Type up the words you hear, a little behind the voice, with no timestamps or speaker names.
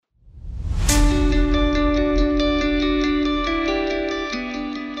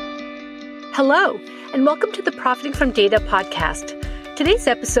Hello, and welcome to the Profiting from Data podcast. Today's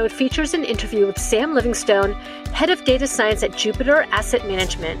episode features an interview with Sam Livingstone, Head of Data Science at Jupiter Asset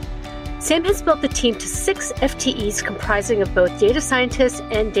Management. Sam has built the team to 6 FTEs comprising of both data scientists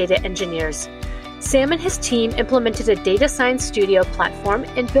and data engineers. Sam and his team implemented a data science studio platform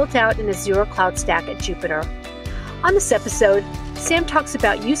and built out an Azure cloud stack at Jupiter. On this episode, Sam talks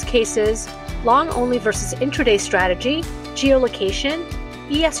about use cases, long-only versus intraday strategy, geolocation,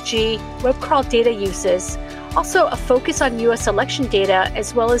 ESG, web crawl data uses, also a focus on U.S. election data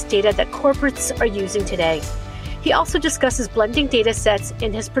as well as data that corporates are using today. He also discusses blending data sets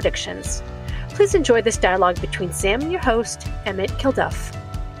in his predictions. Please enjoy this dialogue between Sam and your host, Emmett Kilduff.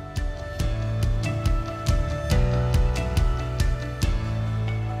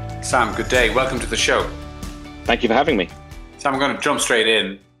 Sam, good day. Welcome to the show. Thank you for having me. Sam, I'm going to jump straight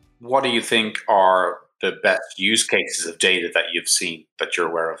in. What do you think are the best use cases of data that you've seen that you're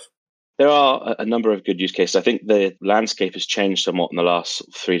aware of? There are a number of good use cases. I think the landscape has changed somewhat in the last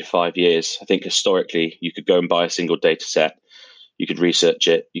 3 to 5 years. I think historically, you could go and buy a single data set. You could research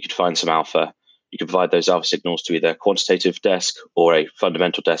it. You could find some alpha. You could provide those alpha signals to either a quantitative desk or a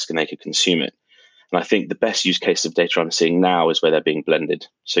fundamental desk, and they could consume it. And I think the best use case of data I'm seeing now is where they're being blended.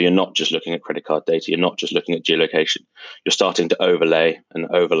 So you're not just looking at credit card data. You're not just looking at geolocation. You're starting to overlay and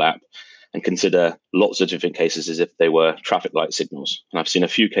overlap and consider lots of different cases as if they were traffic light signals. And I've seen a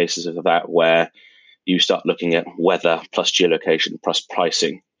few cases of that where you start looking at weather plus geolocation plus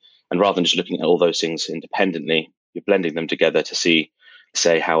pricing. And rather than just looking at all those things independently, you're blending them together to see,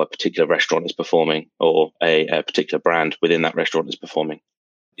 say, how a particular restaurant is performing or a particular brand within that restaurant is performing.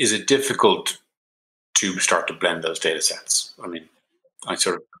 Is it difficult to start to blend those data sets? I mean, I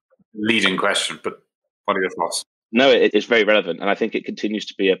sort of leading question, but what are your thoughts? No, it is very relevant. And I think it continues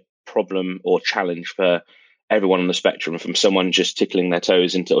to be a problem or challenge for everyone on the spectrum, from someone just tickling their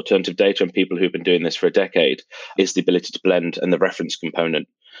toes into alternative data and people who've been doing this for a decade, is the ability to blend and the reference component.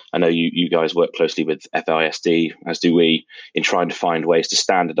 I know you guys work closely with FISD, as do we, in trying to find ways to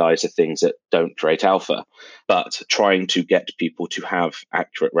standardize the things that don't create alpha, but trying to get people to have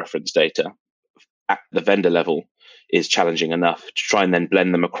accurate reference data at the vendor level is challenging enough. To try and then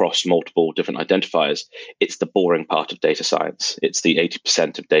blend them across multiple different identifiers, it's the boring part of data science. It's the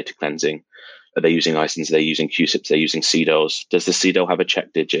 80% of data cleansing. Are they using ISINs? Are they using QSIPs? Are they using CDOs? Does the CDO have a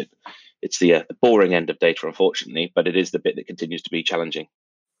check digit? It's the boring end of data, unfortunately, but it is the bit that continues to be challenging.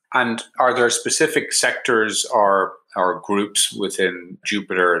 And are there specific sectors or groups within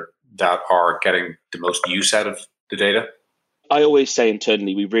Jupiter that are getting the most use out of the data? I always say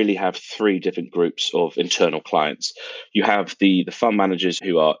internally, we really have 3 different groups of internal clients. You have the fund managers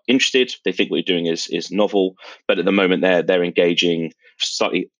who are interested. They think what you're doing is novel, but at the moment they're engaging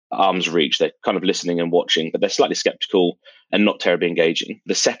slightly arm's reach. They're kind of listening and watching, but they're slightly skeptical and not terribly engaging.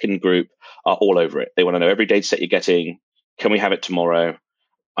 The second group are all over it. They want to know every data set you're getting. Can we have it tomorrow?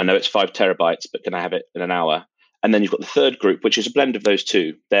 I know it's 5 terabytes, but can I have it in an hour? And then you've got the third group, which is a blend of those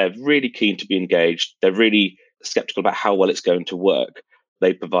two. They're really keen to be engaged. They're really skeptical about how well it's going to work.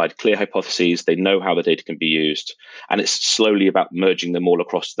 They provide clear hypotheses. They know how the data can be used. And it's slowly about merging them all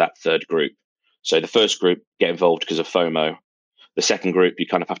across to that third group. So the first group get involved because of FOMO. The second group, you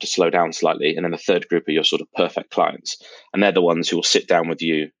kind of have to slow down slightly. And then the third group are your sort of perfect clients. And they're the ones who will sit down with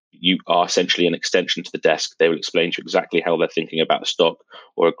you. You are essentially an extension to the desk. They will explain to you exactly how they're thinking about a stock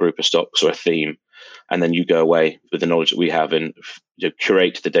or a group of stocks or a theme. And then you go away with the knowledge that we have and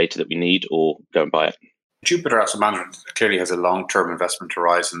curate the data that we need or go and buy it. Jupiter Asset Management clearly has a long-term investment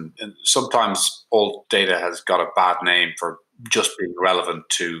horizon, and sometimes old data has got a bad name for just being relevant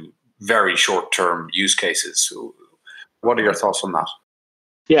to very short-term use cases. What are your thoughts on that?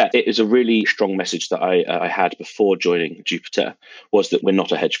 Yeah, it is a really strong message that I had before joining Jupiter, was that we're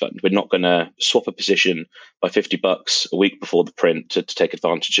not a hedge fund. We're not going to swap a position by $50 a week before the print to take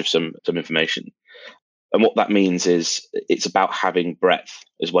advantage of some information. And what that means is it's about having breadth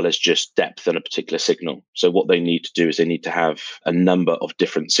as well as just depth in a particular signal. So what they need to do is they need to have a number of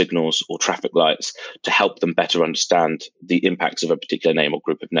different signals or traffic lights to help them better understand the impacts of a particular name or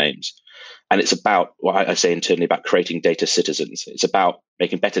group of names. And it's about, what I say internally, about creating data citizens. It's about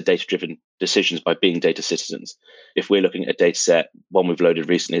making better data-driven decisions by being data citizens. If we're looking at a data set, one we've loaded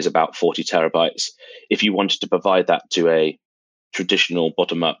recently is about 40 terabytes. If you wanted to provide that to a traditional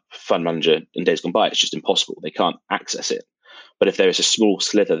bottom-up fund manager in days gone by, it's just impossible. They can't access it. But if there is a small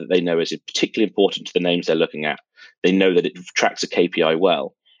slither that they know is particularly important to the names they're looking at, they know that it tracks a KPI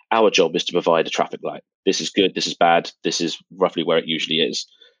well. Our job is to provide a traffic light. This is good, this is bad, this is roughly where it usually is.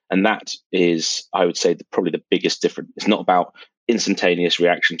 And that is, I would say, probably the biggest difference. It's not about instantaneous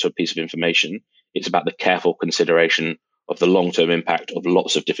reaction to a piece of information. It's about the careful consideration of the long-term impact of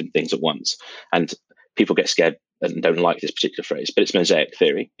lots of different things at once. And people get scared and don't like this particular phrase, but it's mosaic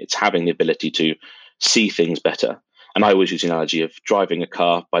theory. It's having the ability to see things better. And I always use the analogy of driving a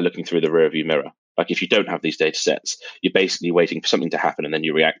car by looking through the rearview mirror. Like if you don't have these data sets, you're basically waiting for something to happen and then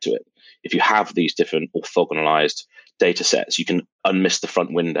you react to it. If you have these different orthogonalized data sets, you can unmiss the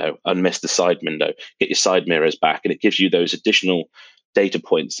front window, unmiss the side window, get your side mirrors back, and it gives you those additional data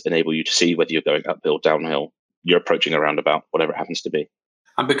points, enable you to see whether you're going uphill, downhill, you're approaching a roundabout, whatever it happens to be.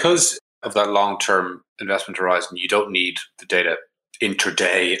 And because of that long-term investment horizon, you don't need the data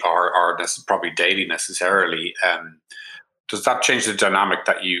intraday or probably daily necessarily. Does that change the dynamic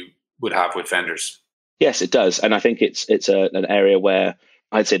that you would have with vendors? Yes, it does. And I think it's an area where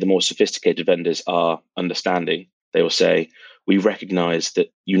I'd say the more sophisticated vendors are understanding. They will say, we recognize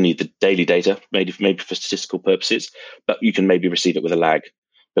that you need the daily data, maybe for statistical purposes, but you can maybe receive it with a lag.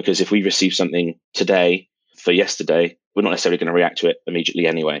 Because if we receive something today for yesterday, we're not necessarily going to react to it immediately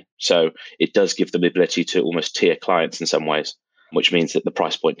anyway. So it does give them the ability to almost tier clients in some ways, which means that the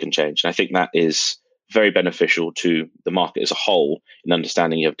price point can change. And I think that is very beneficial to the market as a whole in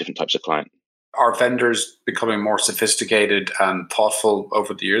understanding you have different types of client. Are vendors becoming more sophisticated and thoughtful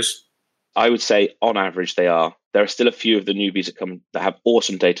over the years? I would say on average they are. There are still a few of the newbies that have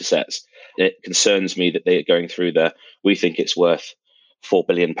awesome data sets. It concerns me that they're going through we think it's worth £4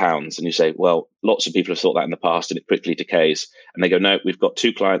 billion. And you say, well, lots of people have thought that in the past and it quickly decays. And they go, no, we've got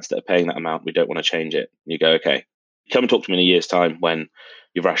 2 clients that are paying that amount. We don't want to change it. And you go, okay, come and talk to me in a year's time when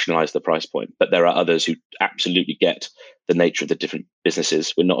you've rationalized the price point. But there are others who absolutely get the nature of the different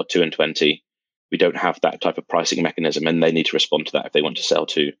businesses. We're not a 2 and 20. We don't have that type of pricing mechanism, and they need to respond to that if they want to sell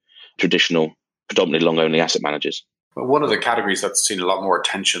to traditional, predominantly long-only asset managers. Well, one of the categories that's seen a lot more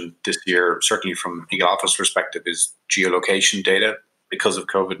attention this year, certainly from Eagle Alpha's perspective, is geolocation data because of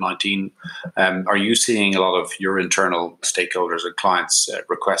COVID-19. Are you seeing a lot of your internal stakeholders and clients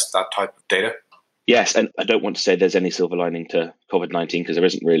request that type of data? Yes, and I don't want to say there's any silver lining to COVID-19 because there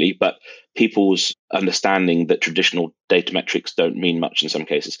isn't really, but people's understanding that traditional data metrics don't mean much in some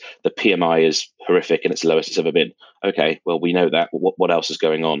cases. The PMI is horrific and it's the lowest it's ever been. Okay, well, we know that. What else is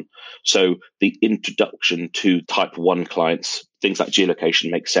going on? So the introduction to type 1 clients, things like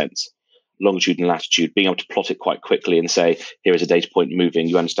geolocation makes sense. Longitude and latitude, being able to plot it quite quickly and say, here is a data point moving,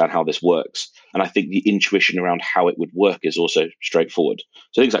 you understand how this works. And I think the intuition around how it would work is also straightforward.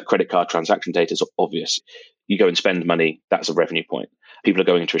 So things like credit card transaction data is obvious. You go and spend money, that's a revenue point. People are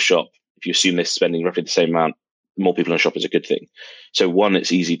going into a shop. If you assume they're spending roughly the same amount, more people in a shop is a good thing. So 1,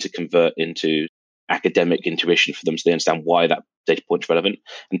 it's easy to convert into academic intuition for them so they understand why that data point is relevant.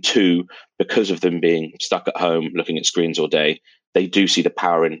 And 2, because of them being stuck at home looking at screens all day, they do see the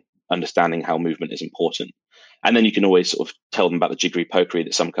power in understanding how movement is important. And then you can always sort of tell them about the jiggery pokery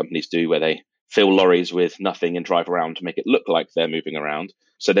that some companies do where they fill lorries with nothing and drive around to make it look like they're moving around.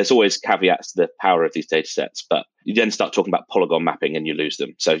 So there's always caveats to the power of these data sets, but you then start talking about polygon mapping and you lose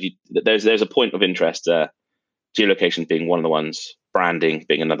them. So there's a point of interest, geolocation being one of the ones, branding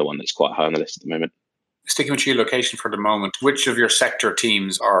being another one that's quite high on the list at the moment. Sticking with geolocation for the moment, which of your sector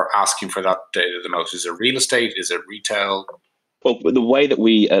teams are asking for that data the most? Is it real estate? Is it retail? Well, the way that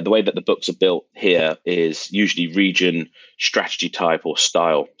the books are built here is usually region, strategy type, or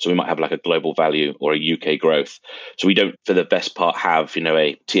style. So we might have like a global value or a UK growth. So we don't, for the best part, have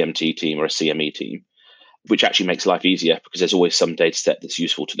a TMT team or a CME team, which actually makes life easier because there's always some data set that's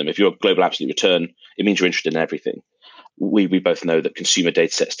useful to them. If you're a global absolute return, it means you're interested in everything. We both know that consumer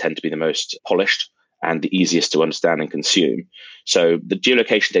data sets tend to be the most polished and the easiest to understand and consume. So the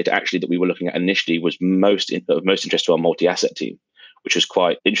geolocation data actually that we were looking at initially was most interest to our multi-asset team, which was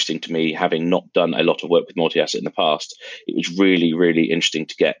quite interesting to me, having not done a lot of work with multi-asset in the past. It was really, really interesting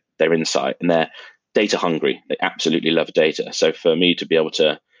to get their insight, and they're data hungry. They absolutely love data. So for me to be able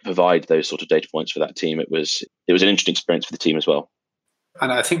to provide those sort of data points for that team, it was an interesting experience for the team as well.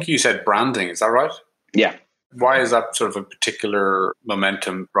 And I think you said branding, is that right? Yeah. Why is that sort of a particular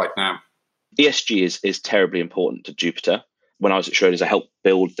momentum right now? ESG is terribly important to Jupiter. When I was at Schroders, I helped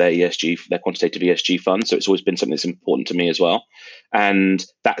build their quantitative ESG fund. So it's always been something that's important to me as well. And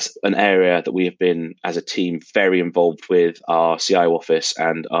that's an area that we have been, as a team, very involved with our CIO office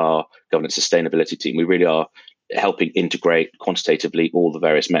and our governance sustainability team. We really are helping integrate quantitatively all the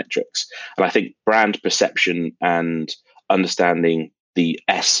various metrics. And I think brand perception and understanding the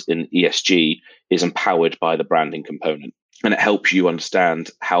S in ESG is empowered by the branding component. And it helps you understand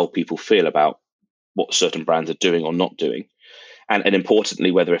how people feel about what certain brands are doing or not doing. And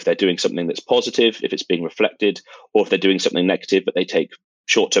importantly, whether if they're doing something that's positive, if it's being reflected, or if they're doing something negative, but they take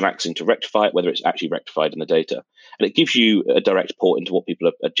short-term action to rectify it, whether it's actually rectified in the data. And it gives you a direct port into what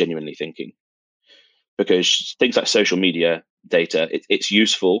people are genuinely thinking. because things like social media data, it's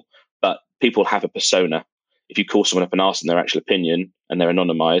useful, but people have a persona. If you call someone up and ask them their actual opinion and they're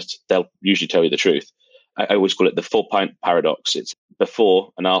anonymized, they'll usually tell you the truth. I always call it the 4-pint paradox. It's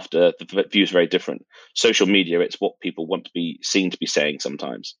before and after, the view is very different. Social media, it's what people want to be seen to be saying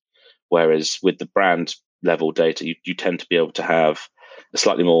sometimes. Whereas with the brand level data, you tend to be able to have a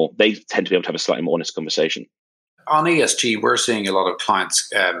slightly more honest conversation. On ESG, we're seeing a lot of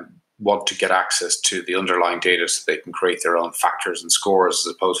clients want to get access to the underlying data so they can create their own factors and scores,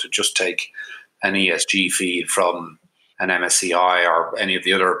 as opposed to just take an ESG feed from an MSCI or any of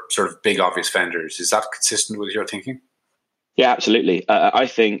the other sort of big obvious vendors. Is that consistent with your thinking? Yeah, absolutely. I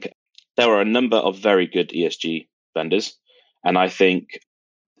think there are a number of very good ESG vendors. And I think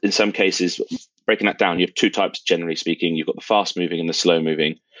in some cases, breaking that down, you have two types, generally speaking. You've got the fast moving and the slow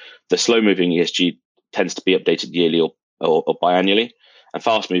moving. The slow moving ESG tends to be updated yearly or biannually. And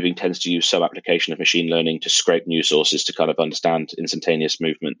fast moving tends to use some application of machine learning to scrape news sources to kind of understand instantaneous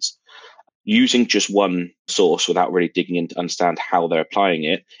movements. Using just one source without really digging in to understand how they're applying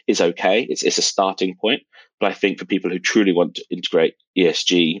it is okay. It's a starting point. But I think for people who truly want to integrate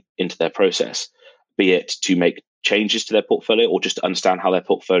ESG into their process, be it to make changes to their portfolio or just to understand how their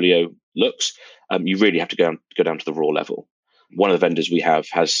portfolio looks, you really have to go down to the raw level. One of the vendors we have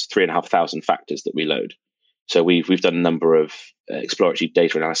has 3,500 factors that we load. So we've done a number of exploratory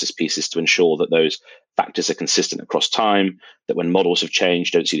data analysis pieces to ensure that those factors are consistent across time, that when models have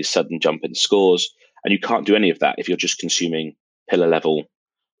changed, don't see this sudden jump in scores. And you can't do any of that if you're just consuming pillar level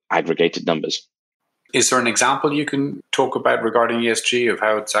aggregated numbers. Is there an example you can talk about regarding ESG of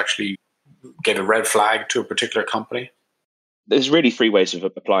how it's actually gave a red flag to a particular company? There's really three ways of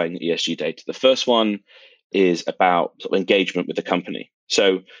applying ESG data. The first one is about sort of engagement with the company.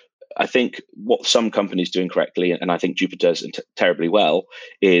 So I think what some companies do incorrectly, and I think Jupiter does terribly well,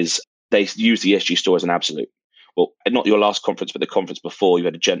 is they use the ESG score as an absolute. Well, not your last conference, but the conference before, you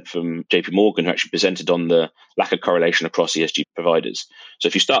had a gent from JP Morgan who actually presented on the lack of correlation across ESG providers. So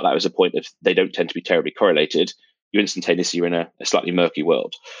if you start that as a point of they don't tend to be terribly correlated, you instantaneously are in a slightly murky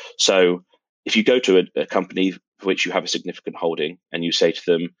world. So if you go to a company for which you have a significant holding and you say to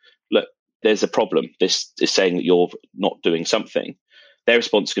them, look, there's a problem. This is saying that you're not doing something. Their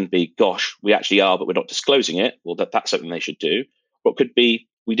response can be, gosh, we actually are, but we're not disclosing it. Well, that's something they should do. Or it could be,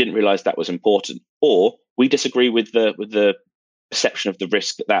 we didn't realize that was important. Or we disagree with the perception of the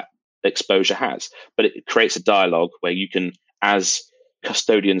risk that exposure has. But it creates a dialogue where you can, as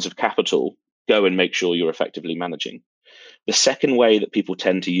custodians of capital, go and make sure you're effectively managing. The second way that people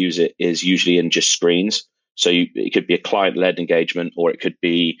tend to use it is usually in just screens. So it could be a client-led engagement, or it could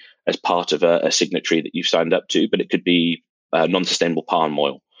be as part of a signatory that you've signed up to, but it could be non-sustainable palm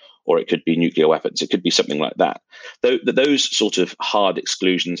oil, or it could be nuclear weapons. It could be something like that. Those sort of hard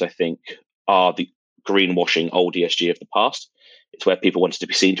exclusions, I think, are the greenwashing old ESG of the past. It's where people wanted to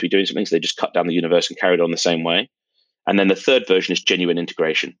be seen to be doing something, so they just cut down the universe and carried on the same way. And then the third version is genuine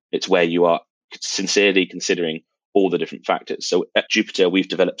integration. It's where you are sincerely considering all the different factors. So at Jupiter, we've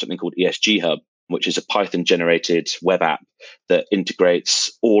developed something called ESG Hub, which is a Python-generated web app that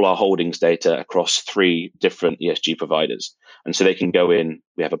integrates all our holdings data across 3 different ESG providers. And so they can go in,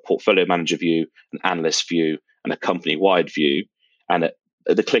 we have a portfolio manager view, an analyst view, and a company-wide view. And at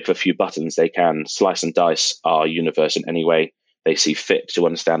the click of a few buttons, they can slice and dice our universe in any way they see fit to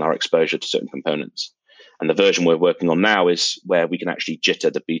understand our exposure to certain components. And the version we're working on now is where we can actually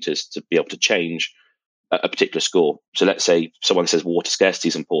jitter the betas to be able to change a particular score. So let's say someone says water scarcity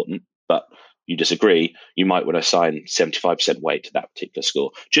is important, but you disagree, you might want to assign 75% weight to that particular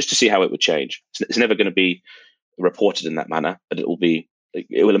score just to see how it would change. It's never going to be reported in that manner, but it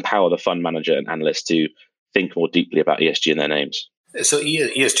will empower the fund manager and analyst to think more deeply about ESG in their names. So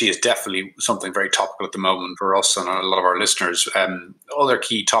ESG is definitely something very topical at the moment for us and a lot of our listeners. Other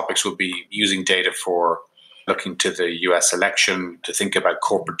key topics will be using data for looking to the US election, to think about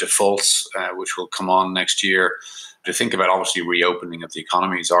corporate defaults, which will come on next year, to think about obviously reopening of the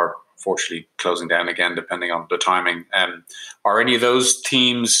economies or fortunately closing down again, depending on the timing. Are any of those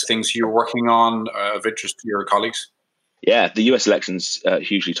themes things you're working on of interest to your colleagues? Yeah, the US election's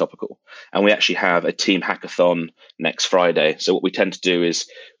hugely topical. And we actually have a team hackathon next Friday. So what we tend to do is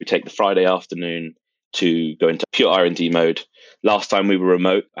we take the Friday afternoon to go into pure R&D mode. Last time we were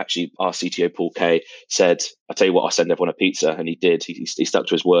remote, actually, our CTO, Paul Kay, said, I'll tell you what, I'll send everyone a pizza. And he did. He stuck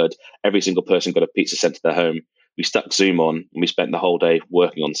to his word. Every single person got a pizza sent to their home. We stuck Zoom on and we spent the whole day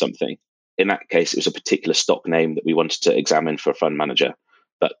working on something. In that case, it was a particular stock name that we wanted to examine for a fund manager.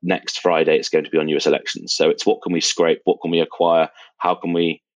 But next Friday, it's going to be on US elections. So it's what can we scrape? What can we acquire? How can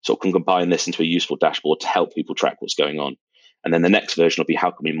we sort of combine this into a useful dashboard to help people track what's going on? And then the next version will be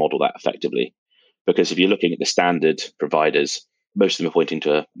how can we model that effectively? Because if you're looking at the standard providers, most of them are pointing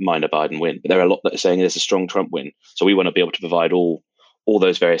to a minor Biden win, but there are a lot that are saying there's a strong Trump win. So we want to be able to provide all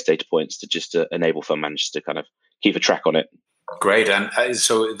those various data points to just enable fund managers to kind of keep a track on it. Great. And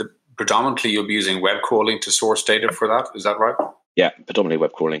so predominantly you'll be using web crawling to source data for that. Is that right? Yeah, predominantly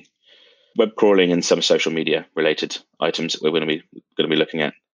web crawling. Web crawling and some social media related items that we're going to be looking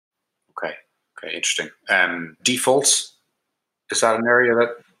at. Okay, interesting. Defaults, is that an area that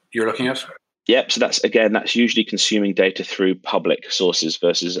you're looking at? Yep. So that's usually consuming data through public sources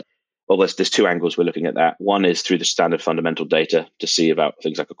versus, well, there's two angles we're looking at that. One is through the standard fundamental data to see about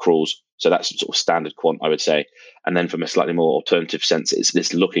things like accruals. So that's sort of standard quant, I would say. And then from a slightly more alternative sense,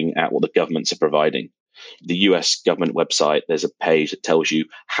 it's looking at what the governments are providing. The US government website, there's a page that tells you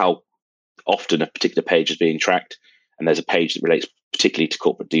how often a particular page is being tracked. And there's a page that relates particularly to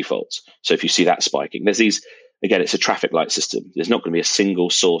corporate defaults. So if you see that spiking, there's these, again, it's a traffic light system. There's not going to be a single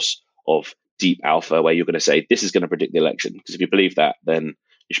source of deep alpha where you're going to say, this is going to predict the election. Because if you believe that, then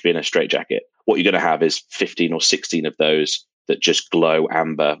you should be in a straitjacket. What you're going to have is 15 or 16 of those that just glow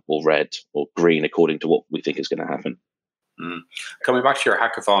amber or red or green according to what we think is going to happen. Coming back to your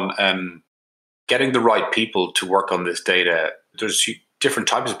hackathon, getting the right people to work on this data, there's different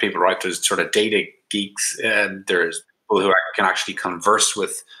types of people, right? There's sort of data geeks, and there's people who can actually converse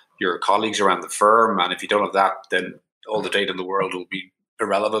with your colleagues around the firm. And if you don't have that, then all the data in the world will be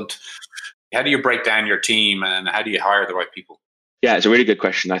irrelevant. How do you break down your team and how do you hire the right people? Yeah, it's a really good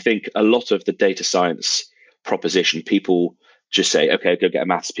question. I think a lot of the data science proposition, people just say, okay, go get a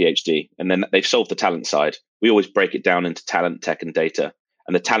maths PhD. And then they've solved the talent side. We always break it down into talent, tech, and data.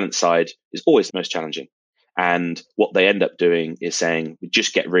 And the talent side is always the most challenging. And what they end up doing is saying, we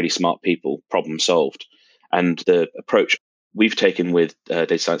just get really smart people, problem solved. And the approach we've taken with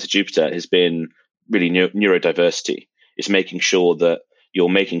data science at Jupiter has been really neurodiversity. It's making sure that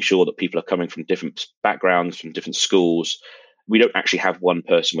people are coming from different backgrounds, from different schools. We don't actually have one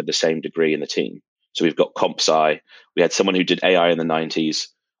person with the same degree in the team. So we've got comp sci. We had someone who did AI in the 90s.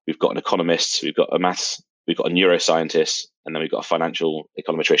 We've got an economist. We've got a maths. We've got a neuroscientist. And then we've got a financial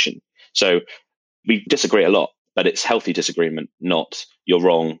econometrician. So we disagree a lot, but it's healthy disagreement, not you're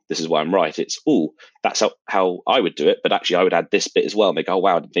wrong, this is why I'm right. It's, that's how I would do it, but actually I would add this bit as well. And they go, oh,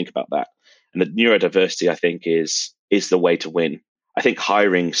 wow, I didn't think about that. And the neurodiversity, I think, is the way to win. I think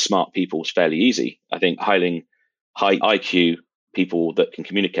hiring smart people is fairly easy. I think hiring high IQ people that can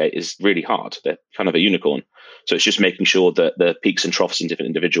communicate is really hard. They're kind of a unicorn. So it's just making sure that the peaks and troughs in different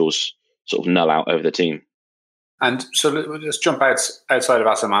individuals sort of null out over the team. And so let's jump outside of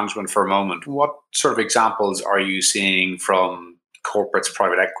asset management for a moment. What sort of examples are you seeing from corporates,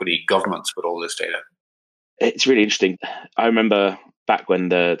 private equity, governments with all this data? It's really interesting. I remember back when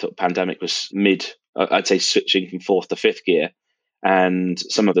the pandemic was I'd say switching from fourth to fifth gear, and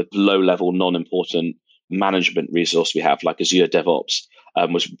some of the low-level, non-important management resource we have, like Azure DevOps,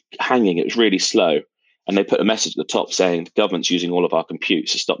 was hanging. It was really slow. And they put a message at the top saying the government's using all of our compute,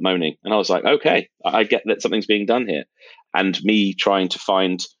 so stop moaning. And I was like, okay, I get that something's being done here. And me trying to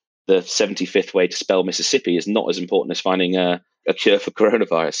find the 75th way to spell Mississippi is not as important as finding a cure for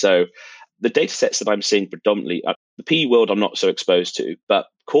coronavirus. So the data sets that I'm seeing predominantly, the PE world I'm not so exposed to, but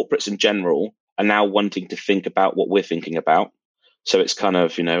corporates in general are now wanting to think about what we're thinking about. So it's kind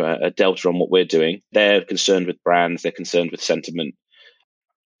of, a delta on what we're doing. They're concerned with brands, they're concerned with sentiment.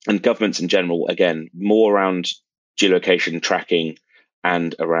 And governments in general, again, more around geolocation tracking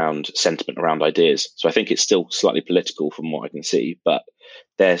and around sentiment around ideas. So I think it's still slightly political from what I can see, but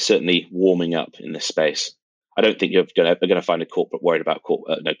they're certainly warming up in this space. I don't think you're going to find a corporate worried about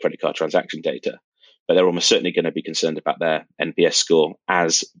credit card transaction data, but they're almost certainly going to be concerned about their NPS score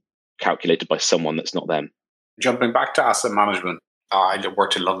as calculated by someone that's not them. Jumping back to asset management, I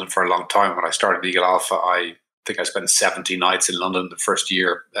worked in London for a long time. When I started Eagle Alpha, I think I spent 70 nights in London the first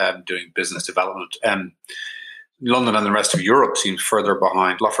year doing business development. London and the rest of Europe seems a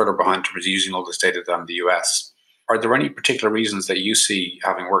lot further behind in terms of using all this data than the US. Are there any particular reasons that you see,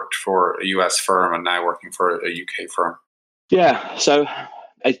 having worked for a US firm and now working for a UK firm? Yeah, so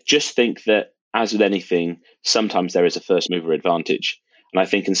I just think that, as with anything, sometimes there is a first mover advantage. And I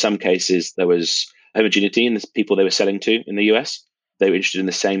think in some cases there was homogeneity in the people they were selling to in the US. They were interested in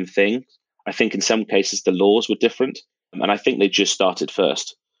the same thing. I think in some cases the laws were different, and I think they just started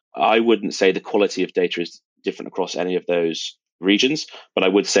first. I wouldn't say the quality of data is different across any of those regions, but I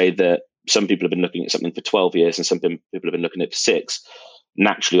would say that some people have been looking at something for 12 years and some people have been looking at it for 6.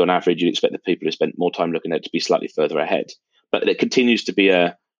 Naturally, on average, you'd expect the people who spent more time looking at it to be slightly further ahead. But it continues to be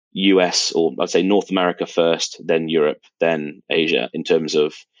a US, or I'd say North America first, then Europe, then Asia, in terms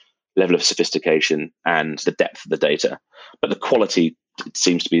of level of sophistication and the depth of the data. But the quality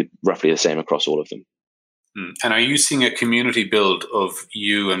seems to be roughly the same across all of them. And are you seeing a community build of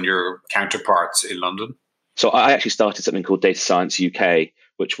you and your counterparts in London? So I actually started something called Data Science UK,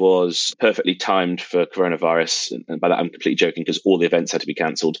 which was perfectly timed for coronavirus. And by that, I'm completely joking because all the events had to be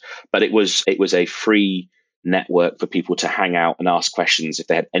cancelled. But it was a free network for people to hang out and ask questions if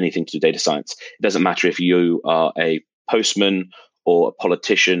they had anything to do with data science. It doesn't matter if you are a postman or a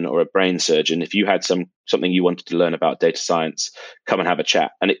politician or a brain surgeon. If you had something you wanted to learn about data science, come and have a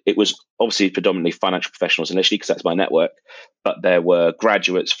chat. And it was obviously predominantly financial professionals initially, because that's my network. But there were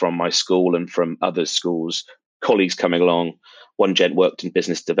graduates from my school and from other schools, colleagues coming along. One gent worked in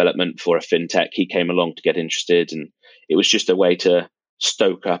business development for a fintech. He came along to get interested. And it was just a way to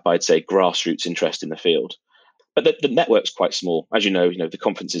stoke up, I'd say, grassroots interest in the field. But the network's quite small. As you know, the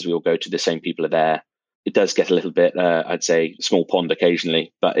conferences we all go to, the same people are there. It does get a little bit, I'd say, small pond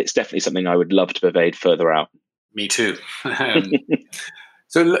occasionally, but it's definitely something I would love to pervade further out. Me too.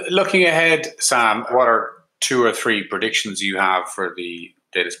 So looking ahead, Sam, what are 2 or 3 predictions you have for the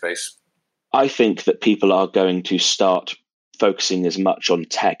data space? I think that people are going to start focusing as much on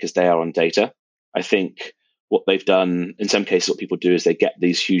tech as they are on data. I think what they've done, in some cases, what people do is they get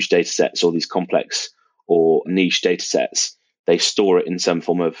these huge data sets or these complex or niche data sets. They store it in some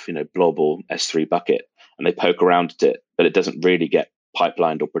form of blob or S3 bucket, and they poke around at it, but it doesn't really get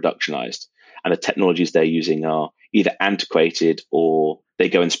pipelined or productionized. And the technologies they're using are either antiquated or they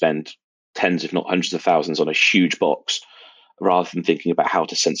go and spend tens, if not hundreds of thousands on a huge box, rather than thinking about how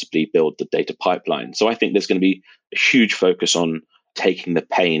to sensibly build the data pipeline. So I think there's going to be a huge focus on taking the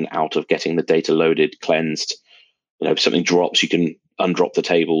pain out of getting the data loaded, cleansed. If something drops, you can undrop the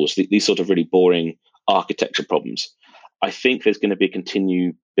tables, these sort of really boring architecture problems. I think there's going to be a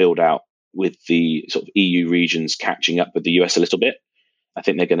continued build out with the sort of EU regions catching up with the US a little bit. I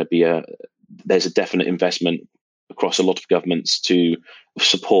think there's a definite investment across a lot of governments to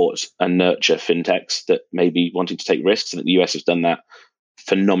support and nurture fintechs that may be wanting to take risks. I think the US has done that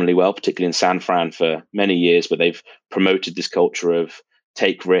phenomenally well, particularly in San Fran for many years, where they've promoted this culture of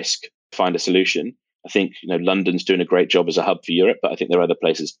take risk, find a solution. I think London's doing a great job as a hub for Europe, but I think there are other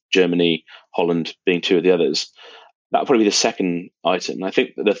places, Germany, Holland being 2 of the others. That'll probably be the second item. And I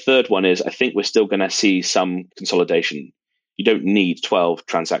think the third one is, I think we're still going to see some consolidation. You don't need 12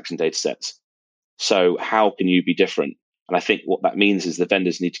 transaction data sets. So how can you be different? And I think what that means is the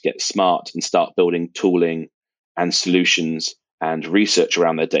vendors need to get smart and start building tooling and solutions and research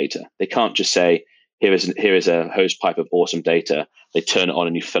around their data. They can't just say, here is a hose pipe of awesome data. They turn it on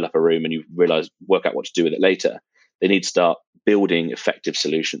and you fill up a room and you work out what to do with it later. They need to start building effective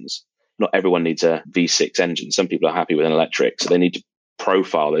solutions. Not everyone needs a V6 engine. Some people are happy with an electric, so they need to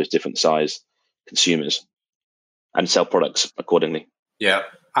profile those different size consumers and sell products accordingly. Yeah.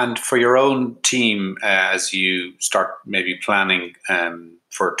 And for your own team, as you start maybe planning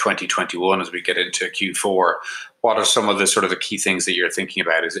for 2021, as we get into Q4, what are some of the sort of the key things that you're thinking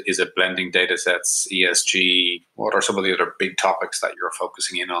about? Is it blending data sets, ESG? What are some of the other big topics that you're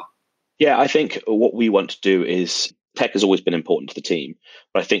focusing in on? Yeah, I think what we want to do is, tech has always been important to the team,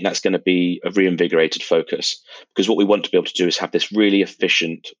 but I think that's going to be a reinvigorated focus, because what we want to be able to do is have this really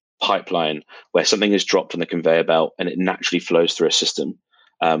efficient pipeline where something is dropped on the conveyor belt and it naturally flows through a system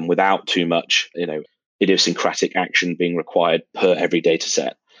without too much, idiosyncratic action being required per every data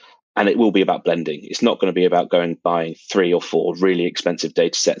set. And it will be about blending. It's not going to be about buying 3 or 4 really expensive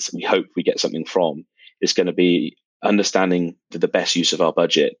data sets that we hope we get something from. It's going to be understanding the best use of our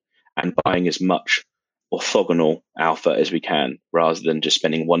budget and buying as much orthogonal alpha as we can, rather than just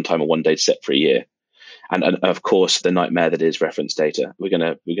spending one time on one data set for a year. And of course, the nightmare that is reference data. We're going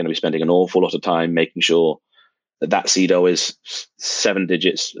to be spending an awful lot of time making sure that CEDO is 7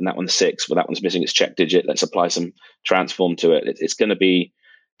 digits and that one's 6. Well, that one's missing its check digit. Let's apply some transform to it. It's going to be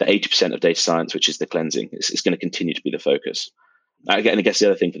the 80% of data science, which is the cleansing. It's going to continue to be the focus. Again, I guess the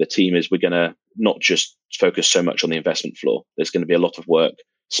other thing for the team is we're going to not just focus so much on the investment floor. There's going to be a lot of work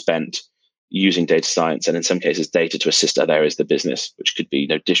spent using data science and in some cases data to assist other areas of the business, which could be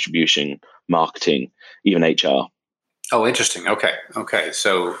distribution, marketing, even HR. Oh, interesting. Okay.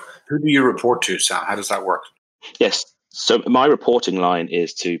 So who do you report to, Sam? How does that work? Yes. So my reporting line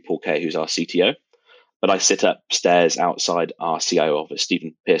is to Paul Kay, who's our CTO, but I sit upstairs outside our CIO office,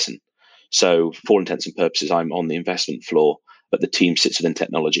 Stephen Pearson. So for all intents and purposes, I'm on the investment floor, but the team sits within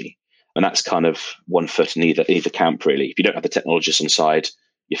technology. And that's kind of one foot in either camp, really. If you don't have the technologists on side,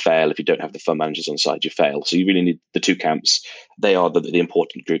 you fail. If you don't have the fund managers on side, you fail. So you really need the 2 camps. They are the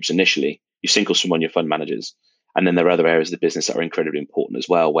important groups initially. You single swim on your fund managers. And then there are other areas of the business that are incredibly important as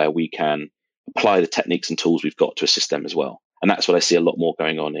well, where we can apply the techniques and tools we've got to assist them as well. And that's what I see a lot more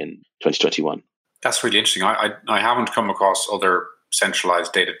going on in 2021. That's really interesting. I haven't come across other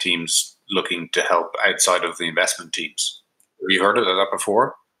centralized data teams looking to help outside of the investment teams. Have you heard of that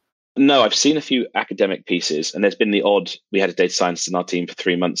before? No, I've seen a few academic pieces, and there's been the odd, we had a data scientist in our team for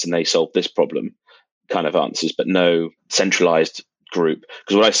 3 months and they solved this problem kind of answers, but no centralized group.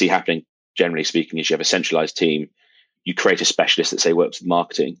 Because what I see happening, generally speaking, is you have a centralized team, you create a specialist that, say, works with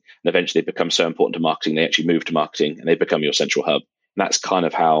marketing, and eventually they become so important to marketing, they actually move to marketing and they become your central hub. And that's kind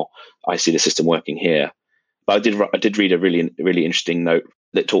of how I see the system working here. But I did read a really interesting note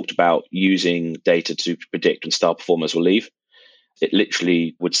that talked about using data to predict when star performers will leave. It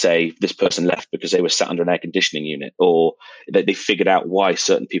literally would say this person left because they were sat under an air conditioning unit, or that they figured out why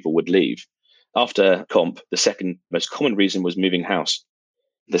certain people would leave. After comp, the second most common reason was moving house.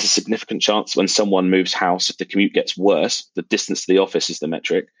 There's a significant chance when someone moves house, if the commute gets worse, the distance to the office is the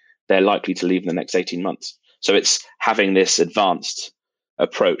metric, they're likely to leave in the next 18 months. So it's having this advanced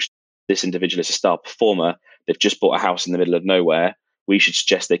approach. This individual is a star performer. They've just bought a house in the middle of nowhere. We should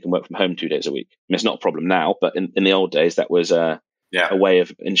suggest they can work from home 2 days a week. I mean, it's not a problem now, but in the old days, that was a way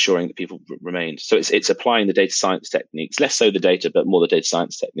of ensuring that people remained. So it's applying the data science techniques, less so the data, but more the data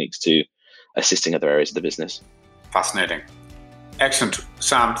science techniques to assisting other areas of the business. Fascinating. Excellent.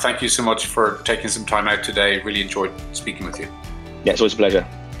 Sam, thank you so much for taking some time out today. Really enjoyed speaking with you. Yeah, it's always a pleasure.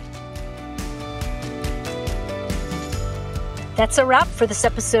 That's a wrap for this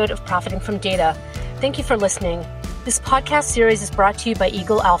episode of Profiting from Data. Thank you for listening. This podcast series is brought to you by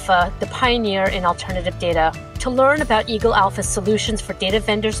Eagle Alpha, the pioneer in alternative data. To learn about Eagle Alpha's solutions for data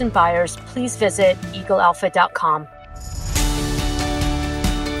vendors and buyers, please visit eaglealpha.com.